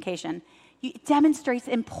face-to-face communication. It demonstrates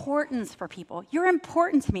importance for people. You're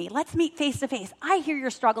important to me. Let's meet face-to-face. I hear you're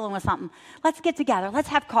struggling with something. Let's get together. Let's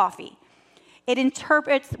have coffee. It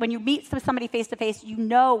interprets, when you meet somebody face-to-face, you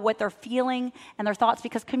know what they're feeling and their thoughts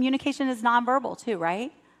because communication is nonverbal too,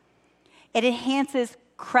 right? It enhances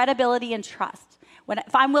credibility and trust.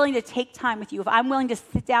 If I'm willing to take time with you, if I'm willing to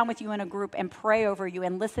sit down with you in a group and pray over you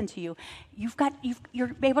and listen to you,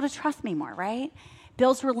 you're able to trust me more, right?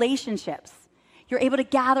 Builds relationships. You're able to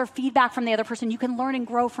gather feedback from the other person. You can learn and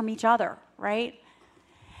grow from each other, right?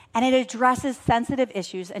 And it addresses sensitive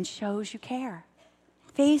issues and shows you care.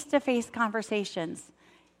 Face-to-face conversations.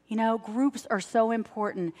 You know, groups are so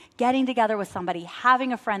important. Getting together with somebody,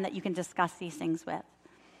 having a friend that you can discuss these things with.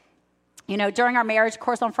 You know, during our marriage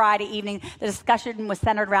course on Friday evening, the discussion was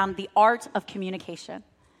centered around the art of communication.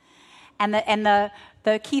 And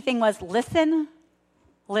the key thing was listen,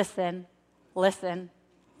 listen, listen,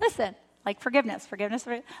 listen. Like forgiveness,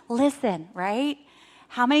 listen, right?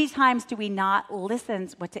 How many times do we not listen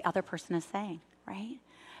to what the other person is saying, right?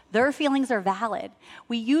 Their feelings are valid.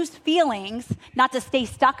 We use feelings not to stay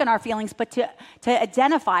stuck in our feelings, but to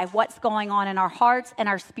identify what's going on in our hearts and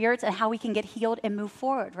our spirits and how we can get healed and move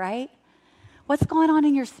forward, right? What's going on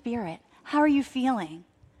in your spirit? How are you feeling?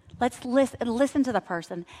 Let's listen to the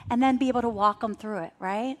person and then be able to walk them through it,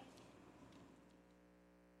 right?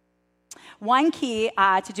 One key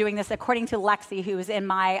to doing this, according to Lexi, who is in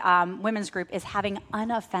my women's group, is having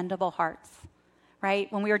unoffendable hearts,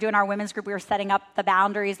 right? When we were doing our women's group, we were setting up the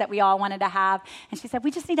boundaries that we all wanted to have. And she said, we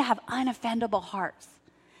just need to have unoffendable hearts.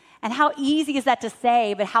 And how easy is that to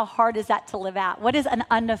say, but how hard is that to live out? What is an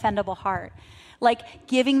unoffendable heart? Like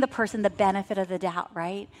giving the person the benefit of the doubt,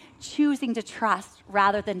 right? Choosing to trust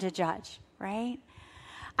rather than to judge, right?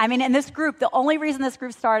 I mean, in this group, the only reason this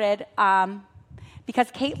group started,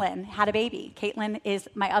 because Caitlin had a baby. Caitlin is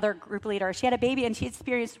my other group leader. She had a baby and she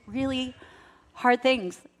experienced really hard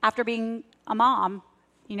things after being a mom.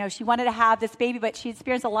 You know, she wanted to have this baby, but she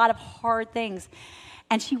experienced a lot of hard things.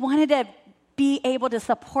 And she wanted to be able to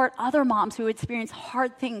support other moms who experience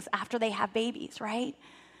hard things after they have babies, right?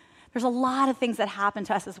 There's a lot of things that happen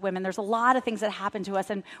to us as women. There's a lot of things that happen to us,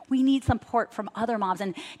 and we need support from other moms.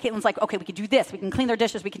 And Caitlin's like, okay, we can do this. We can clean their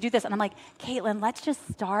dishes. We can do this. And I'm like, Caitlin, let's just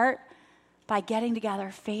start by getting together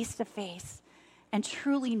face to face and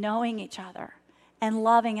truly knowing each other and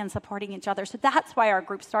loving and supporting each other. So that's why our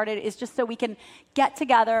group started, is just so we can get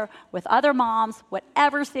together with other moms,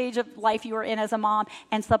 whatever stage of life you are in as a mom,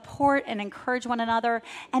 and support and encourage one another.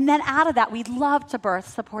 And then out of that, we'd love to birth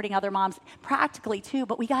supporting other moms practically too,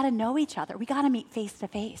 but we got to know each other. We got to meet face to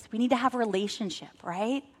face. We need to have a relationship,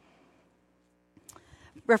 right?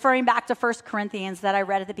 Referring back to 1 Corinthians that I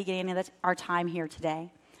read at the beginning of our time here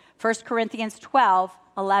today. 1 Corinthians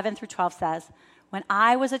 12:11-12 says, when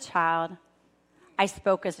I was a child, I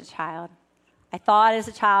spoke as a child. I thought as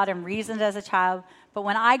a child and reasoned as a child, but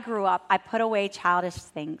when I grew up, I put away childish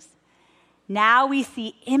things. Now we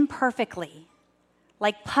see imperfectly,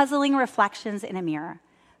 like puzzling reflections in a mirror,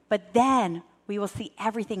 but then we will see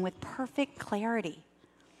everything with perfect clarity.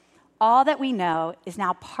 All that we know is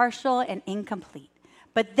now partial and incomplete,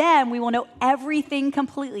 but then we will know everything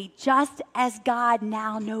completely, just as God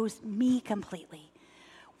now knows me completely.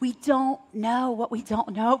 We don't know what we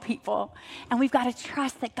don't know, people. And we've got to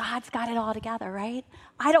trust that God's got it all together, right?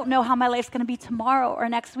 I don't know how my life's going to be tomorrow or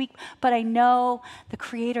next week, but I know the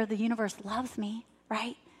creator of the universe loves me,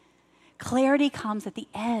 right? Clarity comes at the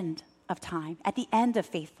end of time, at the end of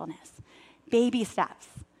faithfulness. Baby steps,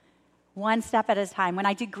 one step at a time. When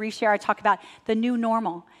I did Grief Share, I talk about the new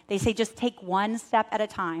normal. They say just take one step at a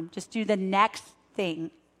time. Just do the next thing,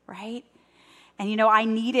 right? And you know, I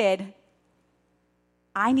needed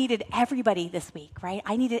everybody this week, right?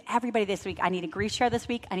 I needed everybody this week. I needed Grief Share this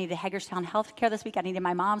week. I needed Hagerstown Healthcare this week. I needed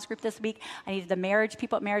my mom's group this week. I needed the marriage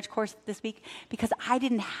people at Marriage Course this week because I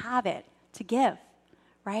didn't have it to give,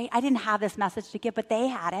 right? I didn't have this message to give, but they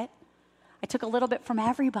had it. I took a little bit from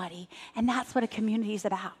everybody, and that's what a community is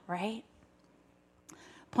about, right?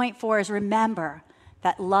 Point 4 is remember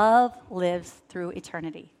that love lives through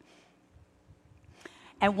eternity.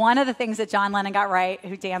 And one of the things that John Lennon got right,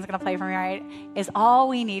 who Dan's going to play for me, right, is all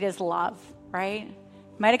we need is love, right?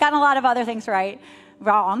 Might have gotten a lot of other things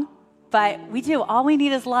wrong, but we do. All we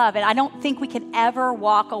need is love. And I don't think we can ever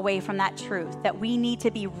walk away from that truth, that we need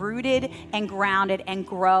to be rooted and grounded and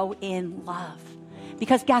grow in love.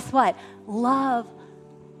 Because guess what? Love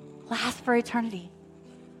lasts for eternity.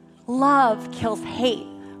 Love kills hate.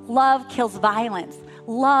 Love kills violence.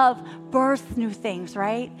 Love births new things,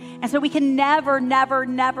 right? And so we can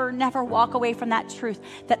never walk away from that truth,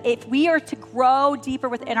 that if we are to grow deeper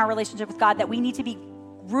within our relationship with God, that we need to be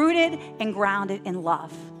rooted and grounded in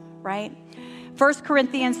love, right? 1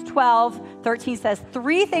 Corinthians 12:13 says,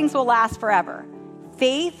 3 things will last forever: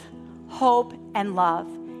 faith, hope, and love.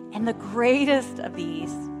 And the greatest of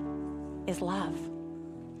these is love.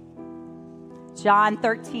 John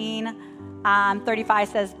 13:35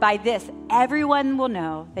 says, by this, everyone will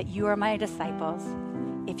know that you are my disciples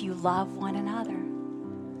if you love one another.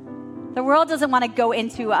 The world doesn't want to go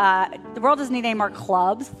into, the world doesn't need any more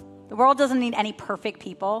clubs. The world doesn't need any perfect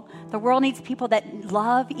people. The world needs people that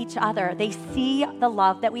love each other. They see the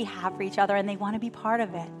love that we have for each other and they want to be part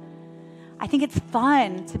of it. I think it's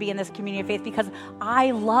fun to be in this community of faith because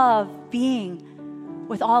I love being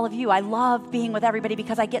with all of you. I love being with everybody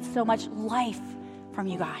because I get so much life from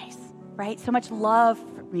you guys, right? So much love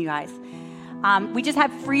from you guys. We just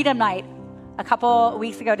had Freedom Night a couple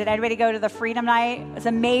weeks ago. Did anybody go to the Freedom Night? It was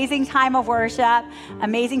an amazing time of worship,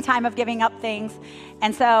 amazing time of giving up things.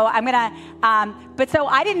 And so so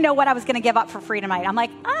I didn't know what I was going to give up for Freedom Night. I'm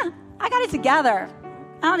like, I got it together.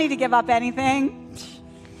 I don't need to give up anything.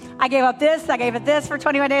 I gave up this. I gave it this for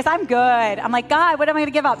 21 days. I'm good. I'm like, God, what am I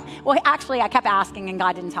going to give up? Well, actually, I kept asking and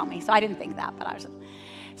God didn't tell me. So I didn't think that, but I was just.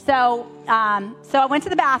 So I went to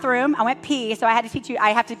the bathroom. I went pee. So I had to teach you,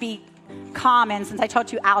 I have to be common since I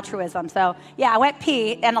taught you altruism. So yeah, I went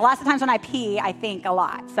pee. And lots of times when I pee, I think a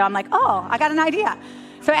lot. So I'm like, oh, I got an idea.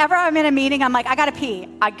 So whenever I'm in a meeting, I'm like, I got to pee.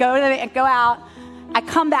 I go out. I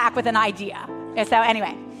come back with an idea. And so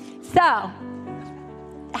anyway, I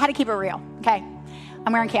had to keep it real. Okay.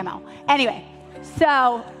 I'm wearing camo. Anyway,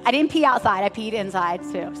 so I didn't pee outside. I peed inside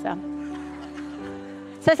too. So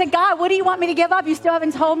I said, God, what do you want me to give up? You still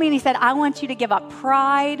haven't told me. And he said, I want you to give up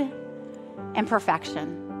pride and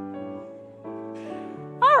perfection.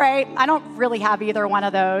 All right. I don't really have either one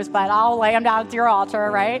of those, but I'll lay them down at your altar,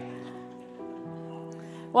 right?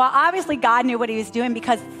 Well, obviously God knew what he was doing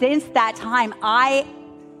because since that time, I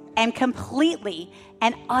am completely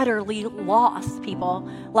and utterly lost, people.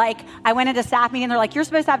 Like, I went into staff meeting, and they're like, you're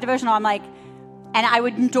supposed to have devotional. I'm like, and I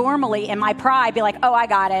would normally, in my pride, be like, oh, I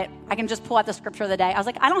got it. I can just pull out the scripture of the day. I was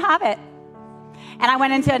like, I don't have it. And I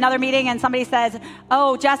went into another meeting, and somebody says,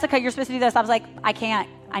 oh, Jessica, you're supposed to do this. I was like, I can't.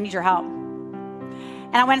 I need your help.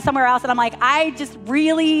 And I went somewhere else, and I'm like, I just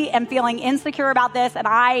really am feeling insecure about this, and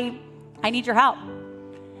I need your help.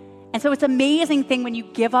 And so it's an amazing thing when you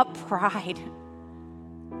give up pride.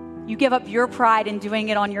 You give up your pride in doing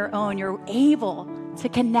it on your own. You're able to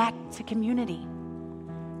connect to community.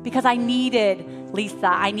 Because I needed Lisa,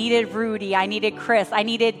 I needed Rudy, I needed Chris, I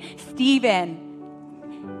needed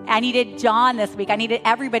Stephen, I needed John this week. I needed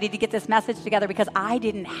everybody to get this message together because I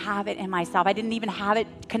didn't have it in myself. I didn't even have it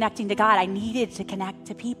connecting to God. I needed to connect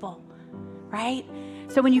to people, right?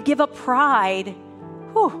 So when you give up pride,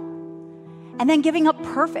 and then giving up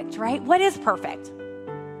perfect, right? What is perfect?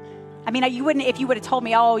 I mean, you wouldn't, if you would have told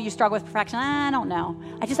me, oh, you struggle with perfection, I don't know.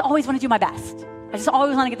 I just always want to do my best. I just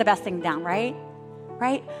always want to get the best thing down, right?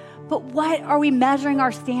 Right? But what are we measuring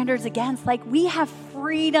our standards against? Like, we have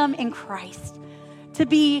freedom in Christ to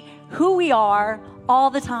be who we are all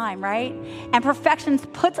the time, right? And perfection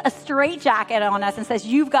puts a straitjacket on us and says,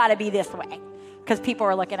 you've got to be this way because people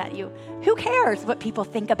are looking at you. Who cares what people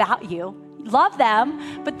think about you? Love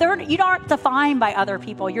them, but you aren't defined by other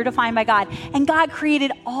people. You're defined by God. And God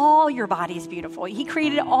created all your bodies beautiful. He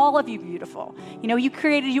created all of you beautiful. You know, you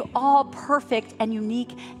created you all perfect and unique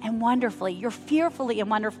and wonderfully. You're fearfully and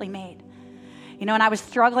wonderfully made. You know, and I was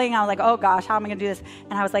struggling. I was like, oh gosh, how am I going to do this?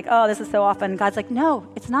 And I was like, oh, this is so often. God's like, no,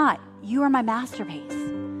 it's not. You are my masterpiece,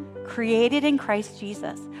 created in Christ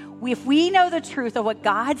Jesus. If we know the truth of what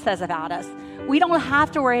God says about us, we don't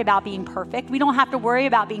have to worry about being perfect. We don't have to worry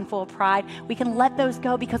about being full of pride. We can let those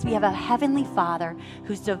go because we have a heavenly Father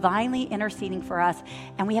who's divinely interceding for us,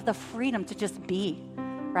 and we have the freedom to just be,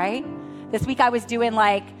 right? This week I was doing in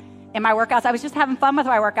my workouts, I was just having fun with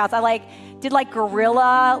my workouts. I did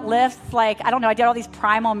gorilla lifts. I don't know, I did all these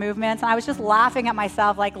primal movements, and I was just laughing at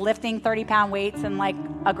myself, lifting 30-pound weights in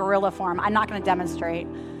a gorilla form. I'm not going to demonstrate.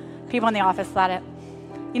 People in the office thought it.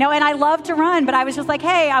 And I love to run, but I was just like,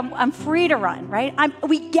 hey, I'm free to run, right?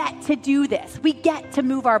 We get to do this. We get to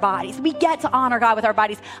move our bodies. We get to honor God with our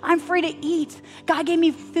bodies. I'm free to eat. God gave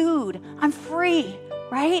me food. I'm free,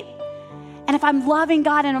 right? And if I'm loving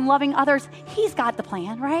God and I'm loving others, he's got the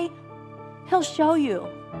plan, right? He'll show you,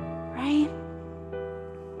 right?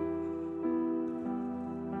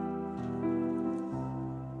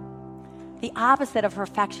 The opposite of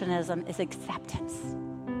perfectionism is acceptance.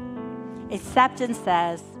 Acceptance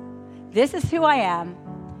says, this is who I am,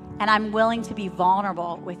 and I'm willing to be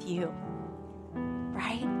vulnerable with you,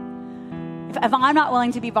 right? If I'm not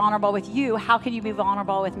willing to be vulnerable with you, how can you be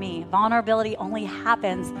vulnerable with me? Vulnerability only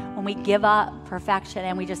happens when we give up perfection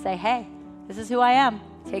and we just say, hey, this is who I am.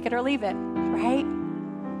 Take it or leave it, right?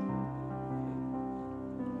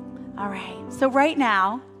 All right. So right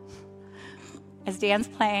now, as Dan's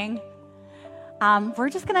playing, we're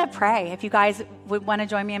just going to pray. If you guys would want to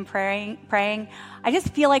join me in praying, I just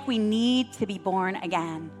feel like we need to be born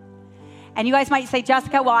again. And you guys might say,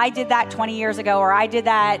 Jessica, well, I did that 20 years ago, or I did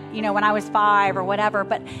that, when I was 5 or whatever.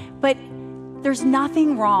 But there's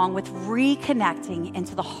nothing wrong with reconnecting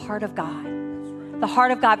into the heart of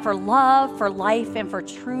God for love, for life, and for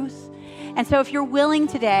truth. And so if you're willing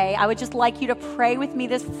today, I would just like you to pray with me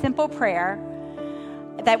this simple prayer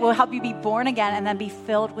that will help you be born again and then be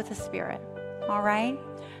filled with the Spirit. All right?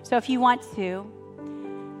 So if you want to,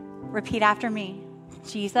 repeat after me.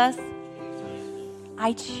 Jesus,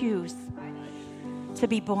 I choose to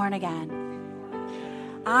be born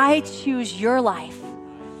again. I choose your life.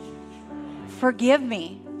 Forgive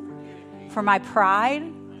me for my pride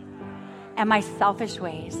and my selfish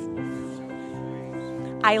ways.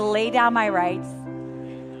 I lay down my rights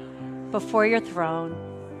before your throne,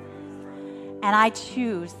 and I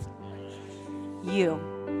choose you.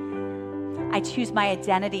 I choose my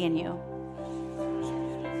identity in you.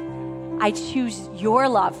 I choose your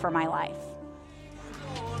love for my life.